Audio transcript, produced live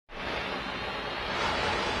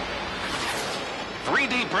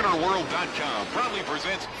3DPrinterWorld.com proudly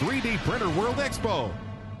presents 3D Printer World Expo.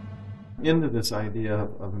 Into this idea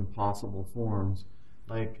of impossible forms,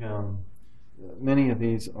 like many of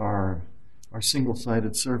these are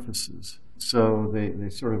single-sided surfaces, so they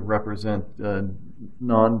sort of represent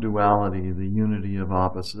non-duality, the unity of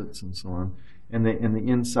opposites, and so on. And the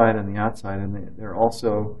inside and the outside, and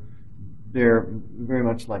they're very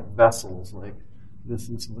much like vessels. Like this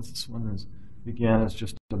one began as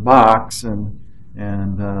just a box and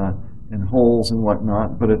holes and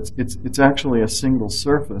whatnot, but it's actually a single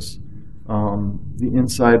surface. The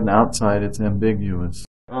inside and outside, it's ambiguous.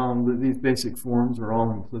 These basic forms are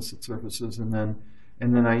all implicit surfaces, and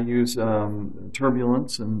then I use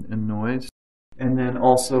turbulence and noise, and then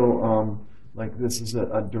also like this is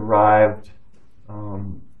a derived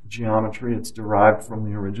geometry. It's derived from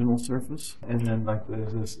the original surface, and then like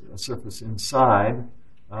there's a surface inside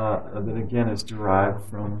that again is derived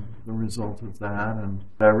from the result of that. And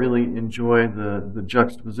I really enjoy the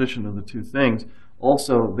juxtaposition of the two things.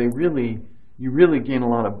 Also, you really gain a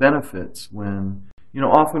lot of benefits when,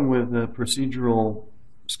 often with procedural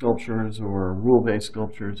sculptures or rule-based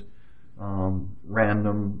sculptures,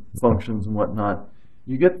 random functions and whatnot,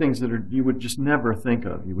 you get things that you would just never think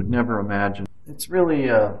of, you would never imagine. It's really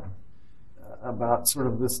about sort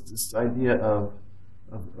of this idea of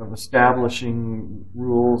establishing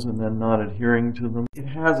rules and then not adhering to them. It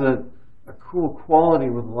has a cool quality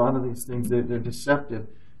with a lot of these things. They're deceptive.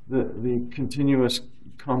 The continuous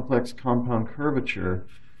complex compound curvature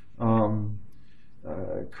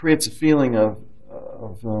creates a feeling of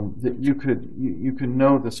that you can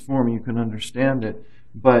know this form, you can understand it,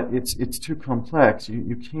 but it's too complex.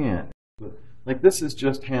 You can't. Like this is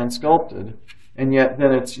just hand sculpted, and yet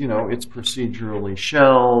then it's it's procedurally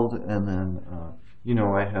shelled, and then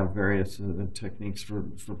I have various techniques for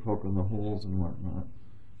poking the holes and whatnot,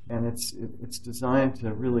 and it's designed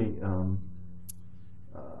to really.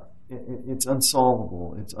 It's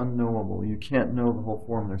unsolvable. It's unknowable. You can't know the whole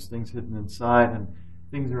form. There's things hidden inside, and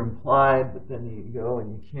things are implied, but then you go and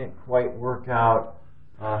you can't quite work out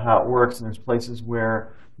how it works. And there's places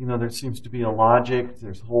where there seems to be a logic.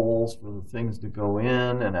 There's holes for the things to go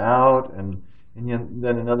in and out, and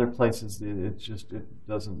then in other places it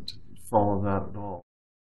doesn't follow that at all.